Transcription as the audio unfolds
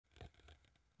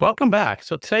Welcome back.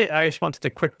 So today I just wanted to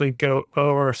quickly go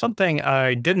over something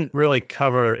I didn't really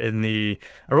cover in the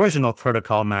original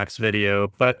Protocol Max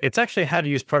video, but it's actually how to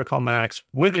use Protocol Max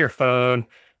with your phone,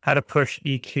 how to push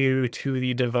EQ to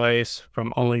the device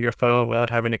from only your phone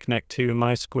without having to connect to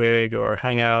MySquig or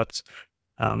Hangouts,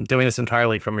 doing this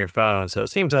entirely from your phone. So it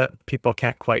seems that people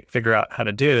can't quite figure out how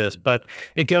to do this, but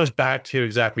it goes back to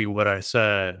exactly what I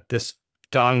said. This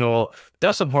dongle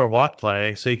does support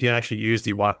Walkplay, so you can actually use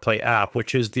the Walkplay app,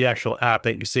 which is the actual app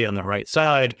that you see on the right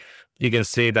side. You can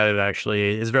see that it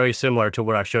actually is very similar to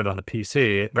what I showed on the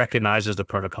PC. It recognizes the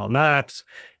Protocol Max,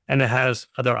 and it has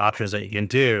other options that you can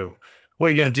do. What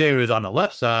you're going to do is on the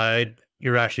left side,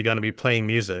 you're actually going to be playing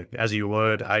music as you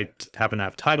would. I happen to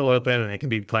have Tidal open and it can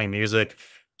be playing music.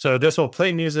 So this will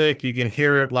play music. You can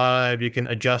hear it live. You can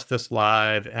adjust this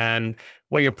live. And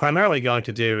what you're primarily going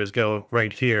to do is go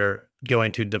right here, go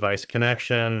into device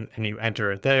connection, and you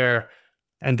enter it there.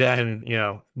 And then,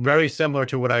 very similar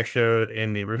to what I showed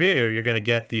in the review, you're going to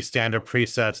get the standard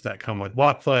presets that come with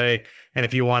Walkplay. And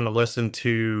if you want to listen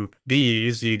to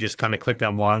these, you just kind of click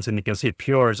them once and you can see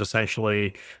Pure is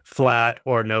essentially flat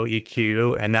or no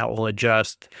EQ, and that will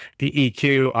adjust the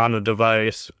EQ on the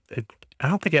device. I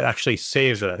don't think it actually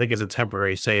saves it. I think it's a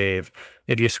temporary save.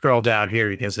 If you scroll down here,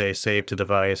 you can say save to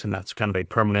device, and that's kind of a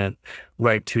permanent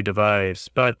write to device.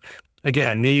 But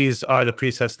again, these are the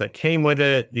presets that came with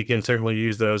it. You can certainly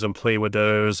use those and play with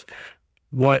those.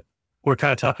 What we're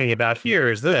kind of talking about here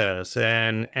is this,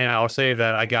 and I'll say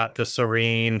that I got the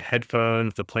Serene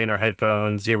headphones, the planar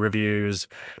headphones, the reviews,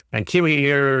 and Kiwi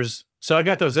ears. So I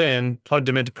got those in, plugged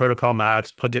them into Protocol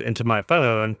Max, plugged it into my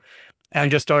phone, and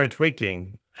just started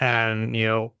tweaking. And,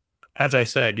 as I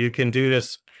said, you can do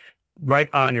this right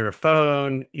on your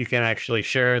phone. You can actually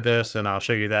share this, and I'll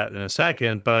show you that in a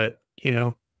second. But,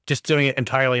 just doing it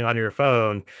entirely on your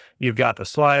phone, you've got the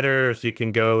sliders. You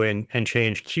can go in and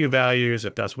change Q values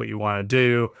if that's what you want to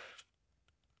do.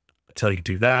 Until you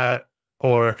do that.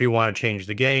 Or if you want to change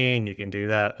the gain, you can do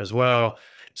that as well.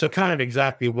 So kind of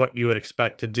exactly what you would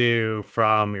expect to do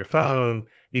from your phone,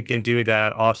 you can do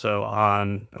that also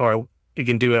or you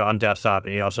can do it on desktop,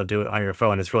 and you also do it on your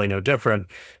phone. It's really no different.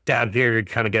 Down here, you're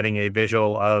kind of getting a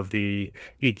visual of the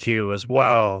EQ as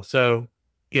well. So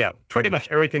yeah, pretty much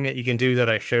everything that you can do that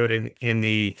I showed in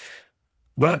the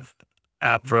web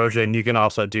app version, you can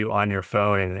also do on your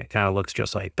phone, and it kind of looks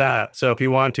just like that. So if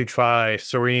you want to try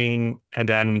Serene and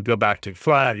then go back to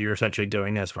flat, you're essentially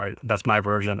doing this, right? That's my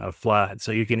version of flat.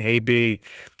 So you can A/B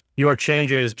your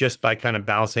changes just by kind of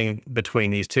bouncing between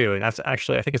these two. And that's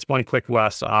actually, I think it's one click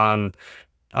less on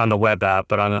the web app,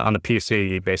 but on the PC,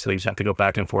 you basically just have to go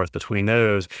back and forth between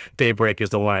those. Daybreak is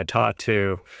the one I talked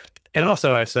to. And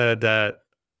also I said that,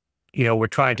 we're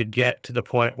trying to get to the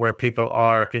point where people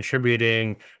are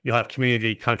contributing. You'll have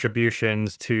community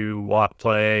contributions to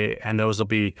Walkplay, and those will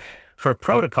be for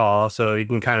protocol. So you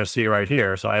can kind of see right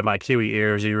here. So I have my Kiwi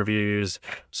ears, reviews,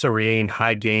 Serene,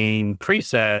 high gain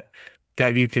preset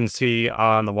that you can see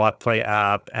on the Walkplay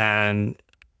app. And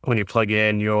when you plug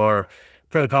in your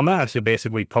Protocol Max, you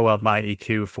basically pull up my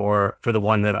EQ for the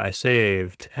one that I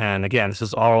saved. And again, this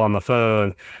is all on the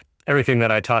phone. Everything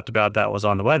that I talked about that was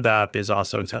on the web app is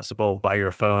also accessible by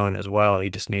your phone as well. You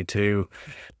just need to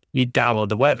download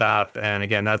the web app. And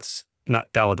again, that's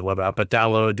not download the web app, but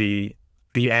download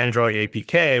the Android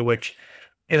APK, which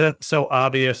isn't so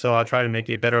obvious. So I'll try to make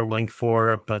a better link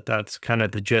for it, but that's kind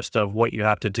of the gist of what you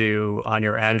have to do on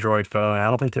your Android phone. I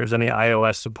don't think there's any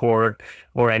iOS support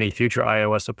or any future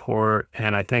iOS support.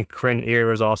 And I think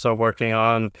CrinEar is also working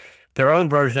on their own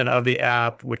version of the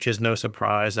app, which is no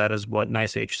surprise. That is what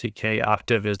Nice HCK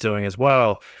Octave is doing as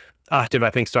well. Octave, I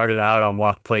think, started out on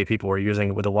Walkplay. People were using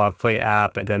it with the Walkplay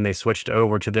app, and then they switched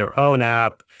over to their own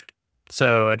app.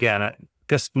 So again,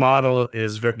 this model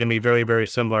is going to be very, very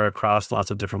similar across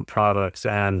lots of different products.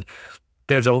 And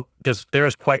there's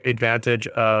quite advantage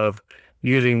of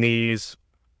using these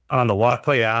on the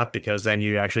Walkplay app, because then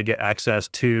you actually get access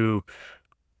to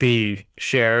the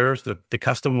shares, the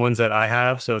custom ones that I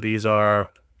have. So these are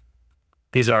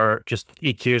just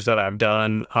EQs that I've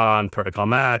done on Protocol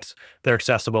Max. They're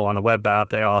accessible on the web app.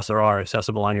 They also are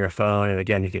accessible on your phone. And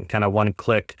again, you can kind of one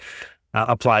click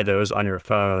apply those on your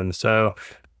phone. So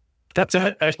that's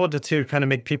it. I just wanted to kind of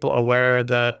make people aware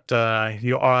that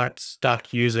you aren't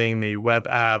stuck using the web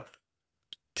app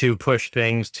to push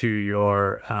things to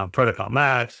your Protocol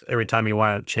Max. Every time you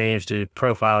want to change the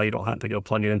profile, you don't have to go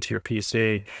plug it into your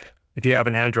PC. If you have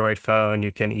an Android phone,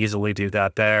 you can easily do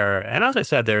that there. And as I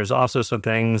said, there's also some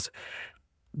things,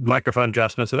 microphone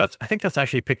adjustments. So I think that's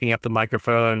actually picking up the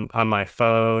microphone on my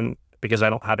phone, because I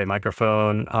don't have a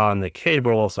microphone on the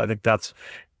cable. So I think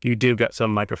you do get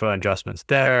some microphone adjustments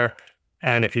there.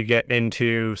 And if you get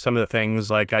into some of the things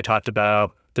like I talked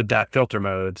about, the DAC filter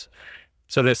modes.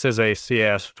 So this is a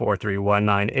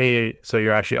CS43198. So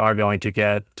you actually are going to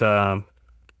get,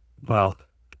 well,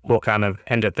 we'll kind of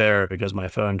end it there because my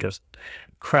phone just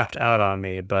crapped out on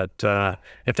me. But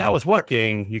if that was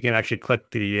working, you can actually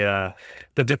click the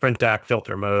different DAC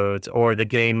filter modes or the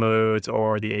gain modes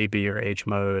or the A, B, or H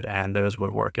mode, and those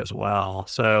would work as well.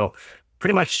 So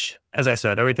pretty much, as I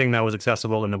said, everything that was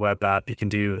accessible in the web app, you can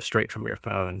do straight from your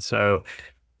phone. So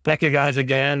thank you guys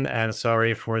again, and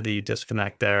sorry for the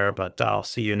disconnect there, but I'll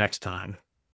see you next time.